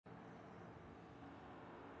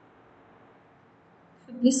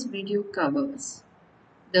This video covers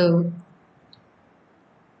the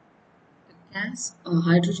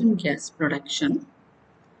hydrogen gas production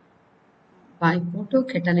by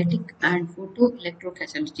photocatalytic and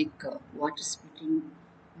photoelectrocatalytic water splitting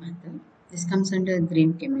method. This comes under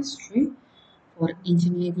green chemistry for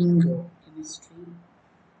engineering chemistry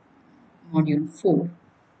module 4.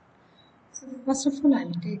 So first of all,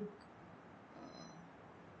 I'll take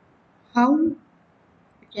how you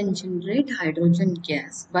can generate hydrogen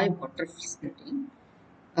gas by water splitting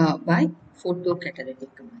by photocatalytic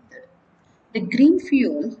method. The green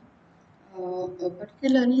fuel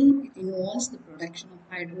particularly it involves the production of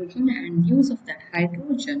hydrogen and use of that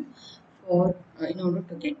hydrogen for in order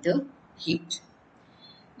to get the heat.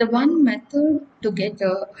 The one method to get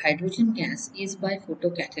the hydrogen gas is by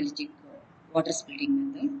photocatalytic water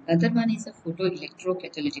splitting method. The other one is a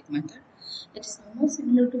photoelectrocatalytic method. It is almost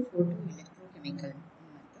similar to photoelectrochemical method.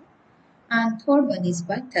 And third one is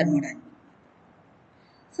by thermodynamic.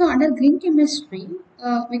 So under green chemistry,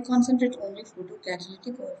 we concentrate only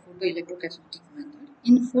photocatalytic or photoelectrocatalytic method.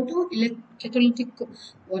 In photocatalytic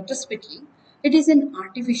water splitting, it is an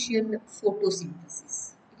artificial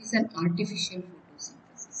photosynthesis. It is an artificial photosynthesis.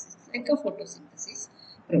 It's like a photosynthesis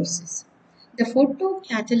process. The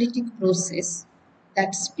photocatalytic process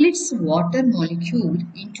that splits water molecule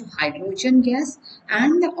into hydrogen gas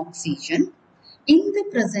and the oxygen in the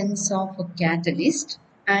presence of a catalyst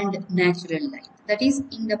and natural light. That is,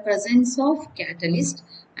 in the presence of catalyst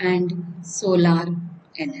and solar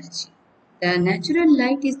energy. The natural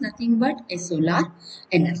light is nothing but a solar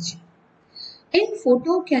energy. In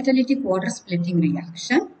photocatalytic water splitting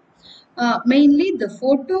reaction, mainly the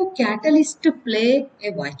photocatalyst play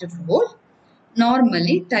a vital role.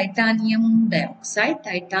 Normally, titanium dioxide,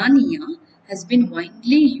 titania, has been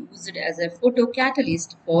widely used as a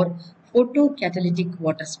photocatalyst for photocatalytic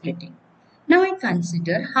water splitting. Now I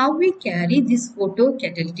consider how we carry this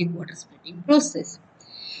photocatalytic water splitting process.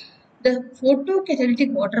 The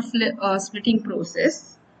photocatalytic water splitting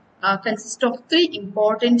process consists of three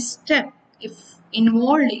important steps if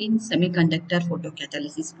involved in semiconductor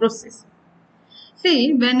photocatalysis process.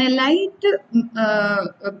 See, when a light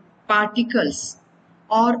particles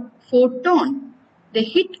or photon, they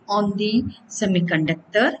hit on the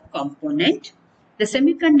semiconductor component, the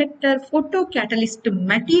semiconductor photocatalyst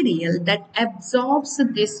material that absorbs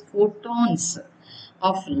these photons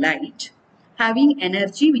of light having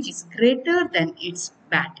energy which is greater than its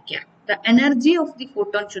band gap. The energy of the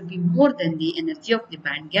photon should be more than the energy of the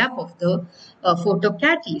band gap of the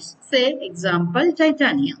photocatalyst. Say example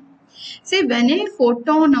titanium. See, when a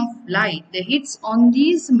photon of light hits on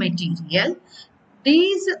this material,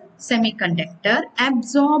 these semiconductor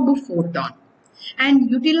absorb photon and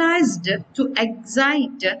utilized to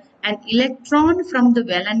excite an electron from the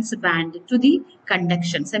valence band to the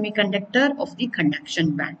conduction semiconductor of the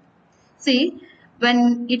conduction band. See,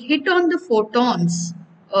 when it hit on the photons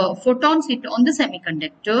hit on the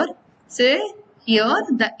semiconductor, say here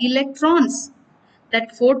the electrons,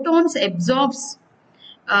 that photons absorbs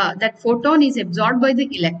that photon is absorbed by the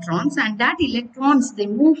electrons, and that electrons they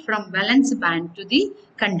move from valence band to the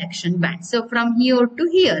conduction band. So from here to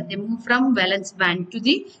here they move from valence band to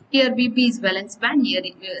the, here VP is valence band, here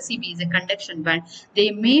CB is a conduction band.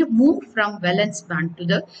 They may move from valence band to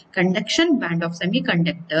the conduction band of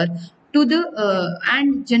semiconductor to the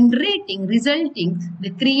and resulting the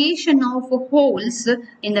creation of holes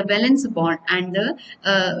in the valence bond and the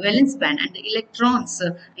valence band and the electrons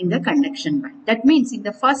in the conduction band. That means in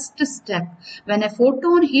the first step, when a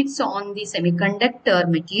photon hits on the semiconductor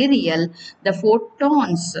material, the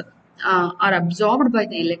photons are absorbed by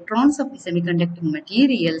the electrons of the semiconductor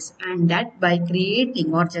materials, and that by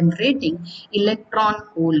creating or generating electron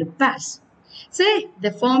hole pairs. Say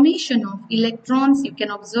the formation of electrons, you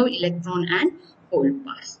can observe electron and hole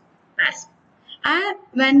pairs. And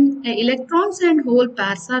when electrons and hole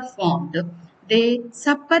pairs are formed, the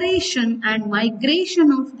separation and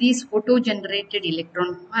migration of these photo-generated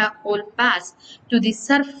electron hole pairs to the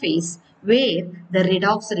surface where the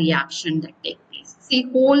redox reaction that takes place. See,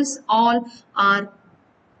 holes all are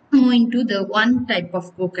moving to the one type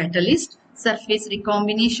of co-catalyst. Surface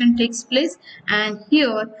recombination takes place, and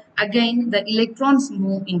here again the electrons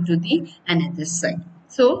move into the another side.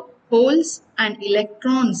 So holes and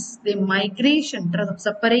electrons, the migration,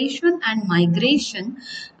 separation and migration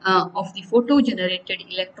of the photo-generated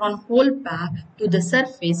electron hole pair to the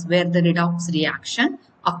surface where the redox reaction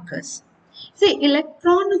occurs. See,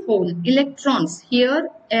 electrons here,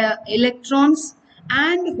 electrons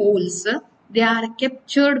and holes, they are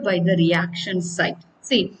captured by the reaction site.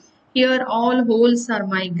 See, Here all holes are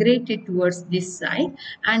migrated towards this side,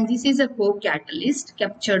 and this is a co-catalyst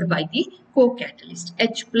captured by the co-catalyst.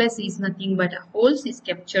 H plus is nothing but a holes is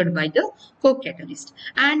captured by the co-catalyst,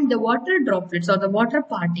 and the water droplets or the water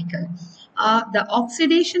particle, the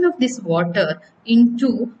oxidation of this water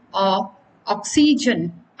into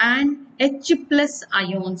oxygen and H plus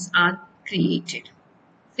ions are created.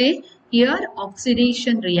 Say here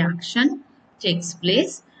oxidation reaction takes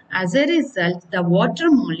place. As a result, the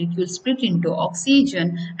water molecules split into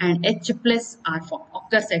oxygen and H plus are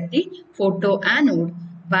occurs at the photoanode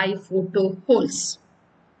by photo holes.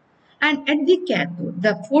 And at the cathode,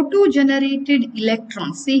 the photo-generated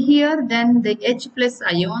electrons, see here, then the H plus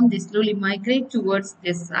ion, they slowly migrate towards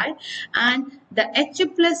this side, and the H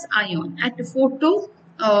plus ion at photo,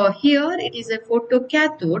 here it is a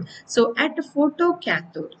photocathode, so at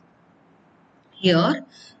photocathode, here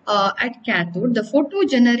at cathode, the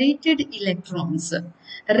photo-generated electrons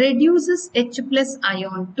reduces H plus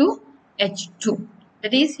ion to H2.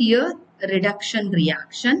 That is here reduction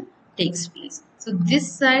reaction takes place. So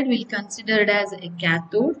this side will considered as a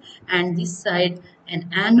cathode and this side an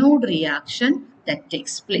anode reaction that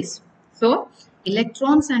takes place. So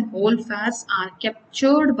electrons and hole pairs are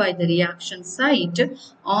captured by the reaction site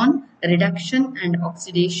on reduction and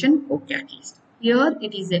oxidation co-catalyst. Here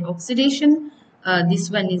it is a oxidation, this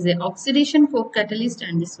one is a oxidation co-catalyst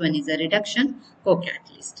and this one is a reduction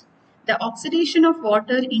co-catalyst. The oxidation of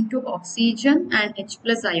water into oxygen and H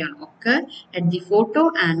plus ion occur at the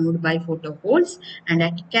photoanode by photo holes, and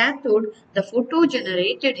at cathode the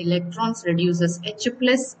photo-generated electrons reduces H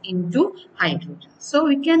plus into hydrogen. So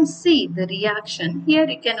we can see the reaction. Here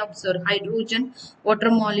you can observe hydrogen water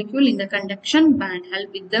molecule in the conduction band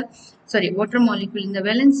help with the water molecule in the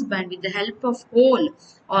valence band with the help of hole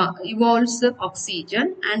evolves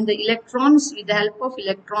oxygen, and the electrons with the help of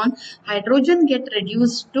electron hydrogen get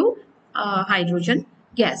reduced to hydrogen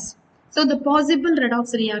gas. So the possible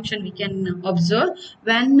redox reaction we can observe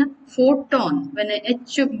when photon, when a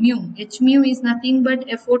H mu is nothing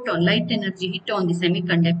but a photon, light energy hit on the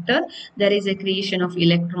semiconductor, there is a creation of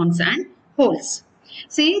electrons and holes.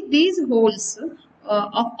 See, these holes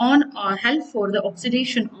help for the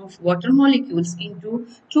oxidation of water molecules into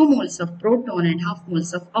 2 moles of proton and half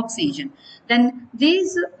moles of oxygen. Then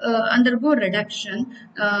these undergo reduction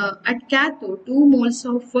at cathode. 2 moles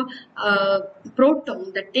of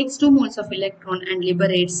proton that takes 2 moles of electron and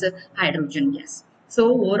liberates hydrogen gas. So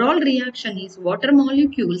overall reaction is water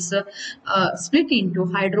molecules split into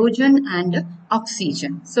hydrogen and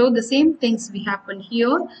oxygen. So the same things we happen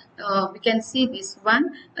here. We can see this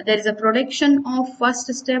one. There is a production of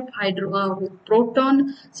first step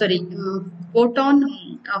proton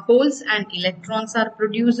holes and electrons are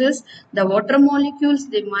produced. The water molecules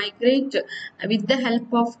they migrate with the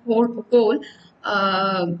help of hole.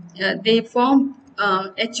 They form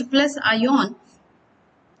H plus ion,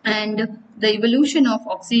 and the evolution of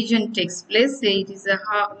oxygen takes place. Say it is a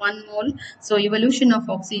 1 mole. So evolution of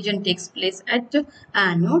oxygen takes place at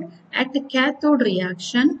anode. At the cathode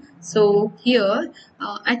reaction, so here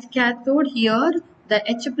at cathode, here the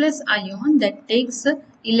H plus ion that takes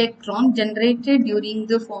electron generated during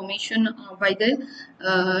the formation by the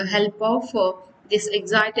help of this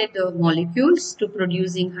excited molecules to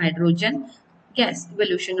producing hydrogen gas.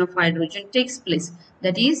 Evolution of hydrogen takes place.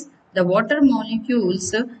 That is, the water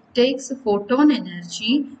molecules takes photon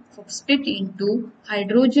energy split into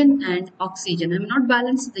hydrogen and oxygen. I am not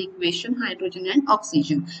balanced the equation hydrogen and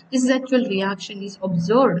oxygen. This actual reaction is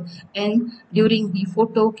observed during the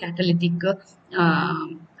photocatalytic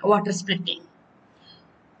water splitting.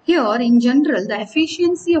 Here, in general, the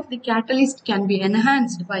efficiency of the catalyst can be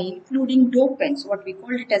enhanced by including dopants, what we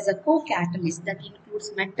call it as a co-catalyst, that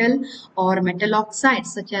includes metal or metal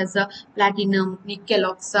oxides such as platinum, nickel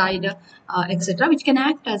oxide, etc., which can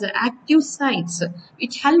act as active sites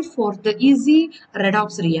which help for the easy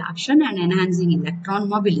redox reaction and enhancing electron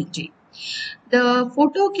mobility. The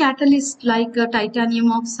photocatalyst like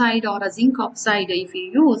titanium oxide or a zinc oxide, if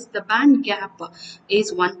you use, the band gap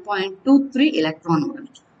is 1.23 electron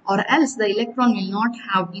volt, or else the electron will not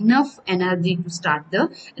have enough energy to start the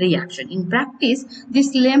reaction. In practice,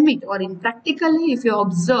 this limit, or in practically, if you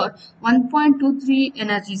observe, 1.23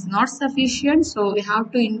 energy is not sufficient, so we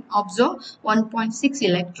have to observe 1.6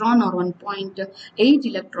 electron or 1.8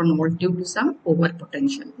 electron volt due to some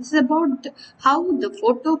overpotential. This is about how the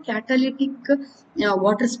photocatalytic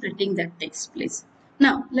water splitting that takes place.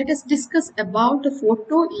 Now, let us discuss about the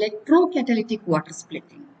photoelectrocatalytic water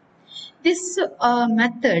splitting. This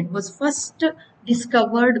method was first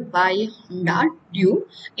discovered by Honda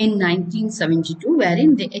in 1972,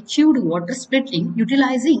 wherein they achieved water splitting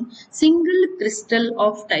utilizing single crystal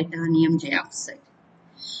of titanium dioxide.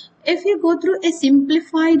 If you go through a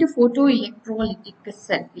simplified photoelectrolytic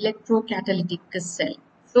cell, electrocatalytic cell.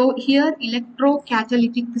 So here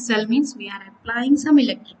electrocatalytic cell means we are applying some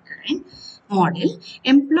electric current model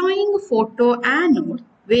employing photoanode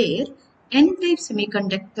where N-type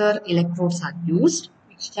semiconductor electrodes are used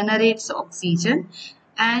which generates oxygen,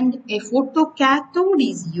 and a photocathode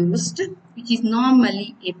is used which is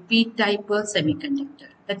normally a p-type semiconductor.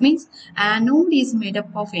 That means anode is made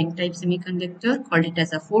up of N-type semiconductor, called it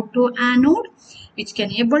as a photoanode, which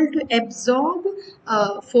can able to absorb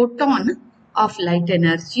a photon of light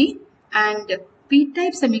energy, and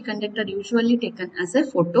p-type semiconductor usually taken as a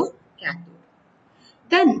photocathode.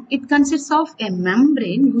 Then it consists of a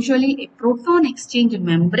membrane, usually a proton exchange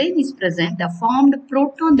membrane is present, a formed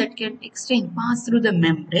proton that can exchange pass through the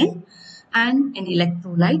membrane, and an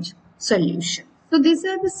electrolyte solution. So these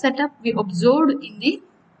are the setup we observed in the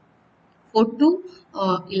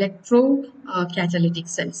electrocatalytic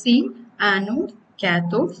cell. See, anode,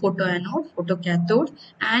 cathode, photoanode, photocathode,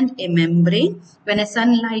 and a membrane. When a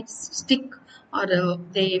sunlight stick or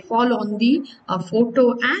they fall on the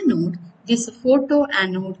photoanode, this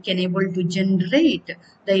photoanode can able to generate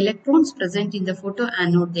the electrons present in the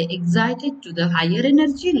photoanode. They excite it to the higher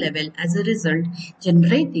energy level, as a result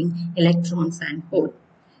generating electrons and holes.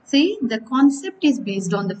 See, the concept is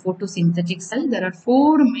based on the photosynthetic cell. There are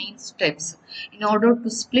four main steps in order to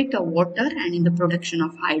split a water and in the production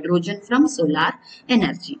of hydrogen from solar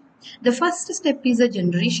energy. The first step is the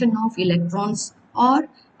generation of electrons or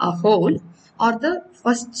a hole, or the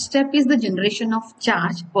first step is the generation of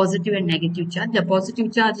charge, positive and negative charge. The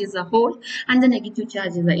positive charge is a hole and the negative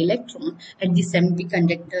charge is the electron at the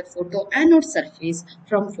semiconductor photoanode surface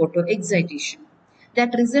from photoexcitation,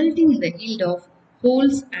 that resulting in the yield of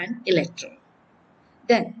holes and electron.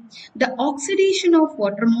 Then the oxidation of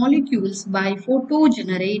water molecules by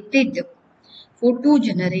photo-generated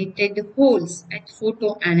holes at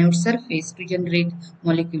photoanode surface to generate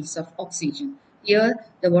molecules of oxygen. Here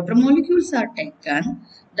the water molecules are taken.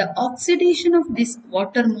 The oxidation of this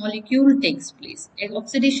water molecule takes place. An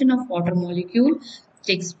oxidation of water molecule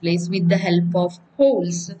takes place with the help of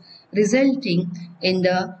holes, resulting in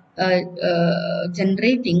the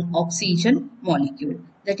generating oxygen molecule.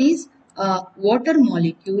 That is water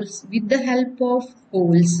molecules with the help of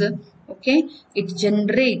holes. Okay, it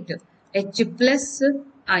generate H plus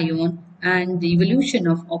ion and the evolution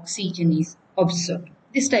of oxygen is observed.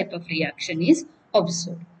 This type of reaction is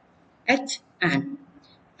observed. H and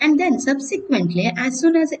then subsequently, as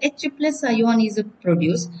soon as H plus ion is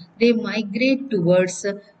produced, they migrate towards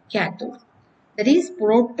cathode. That is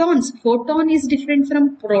protons. Photon is different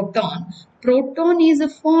from proton. Proton is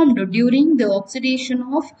formed during the oxidation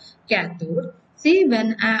of cathode. See,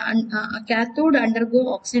 when a cathode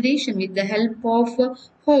undergo oxidation with the help of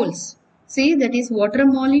holes. See, that is water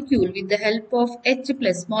molecule with the help of H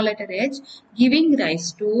plus, small letter H, giving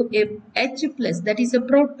rise to a H plus, that is a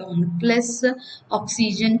proton plus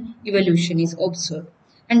oxygen evolution is observed.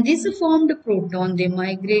 And this formed proton, they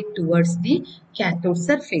migrate towards the cathode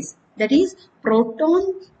surface. That is,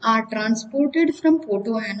 protons are transported from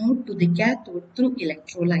photoanode to the cathode through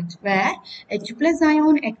electrolyte, where H plus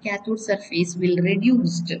ion at cathode surface will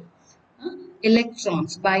reduce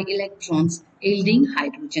electrons by electrons yielding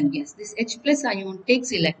hydrogen gas. This H plus ion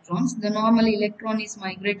takes electrons. The normal electron is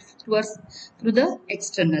migrated through the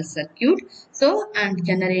external circuit. So, and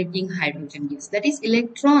generating hydrogen gas. That is,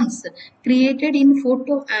 electrons created in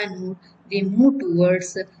photoanode, they move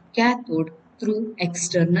towards cathode through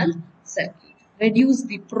external circuit. Reduce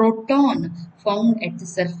the proton found at the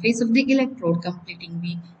surface of the electrode, completing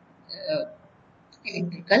the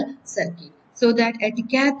electrical circuit. So that at the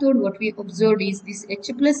cathode, what we observed is this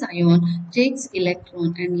H plus ion takes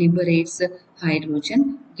electron and liberates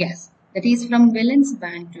hydrogen gas. That is, from valence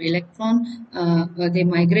band to electron, they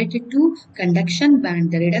migrated to conduction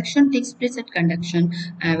band. The reduction takes place at conduction,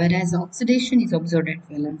 whereas oxidation is observed at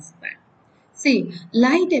valence band. See,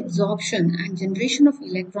 light absorption and generation of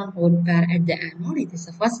electron-hole pair at the anode. It is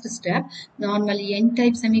the first step. Normally,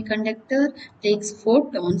 N-type semiconductor takes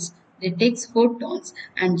photons. They takes photons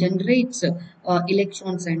and generates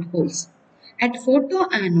electrons and holes. At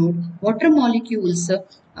photoanode, water molecules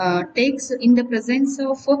takes in the presence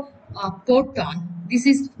of proton. This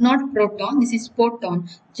is not proton. This is proton.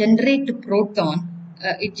 Generate proton.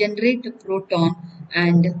 It generates proton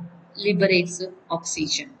and liberates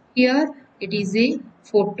oxygen. Here it is a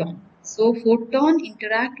photon. So photon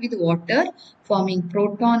interact with water forming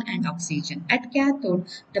proton and oxygen. At cathode,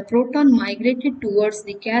 the proton migrated towards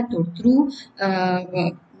the cathode through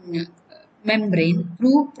membrane,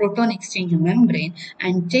 through proton exchange membrane,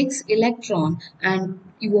 and takes electron and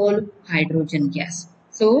evolve hydrogen gas.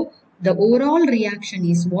 So the overall reaction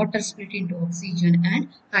is water split into oxygen and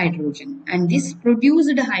hydrogen, and this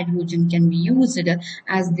produced hydrogen can be used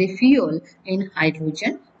as the fuel in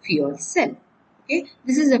hydrogen fuel cell. Okay,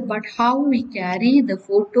 this is about how we carry the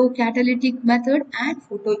photocatalytic method and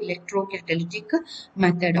photoelectrocatalytic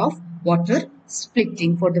method of water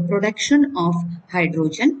splitting for the production of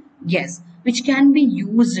hydrogen gas, which can be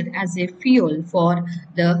used as a fuel for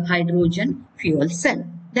the hydrogen fuel cell.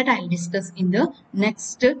 That I'll discuss in the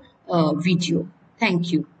next video.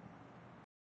 Thank you.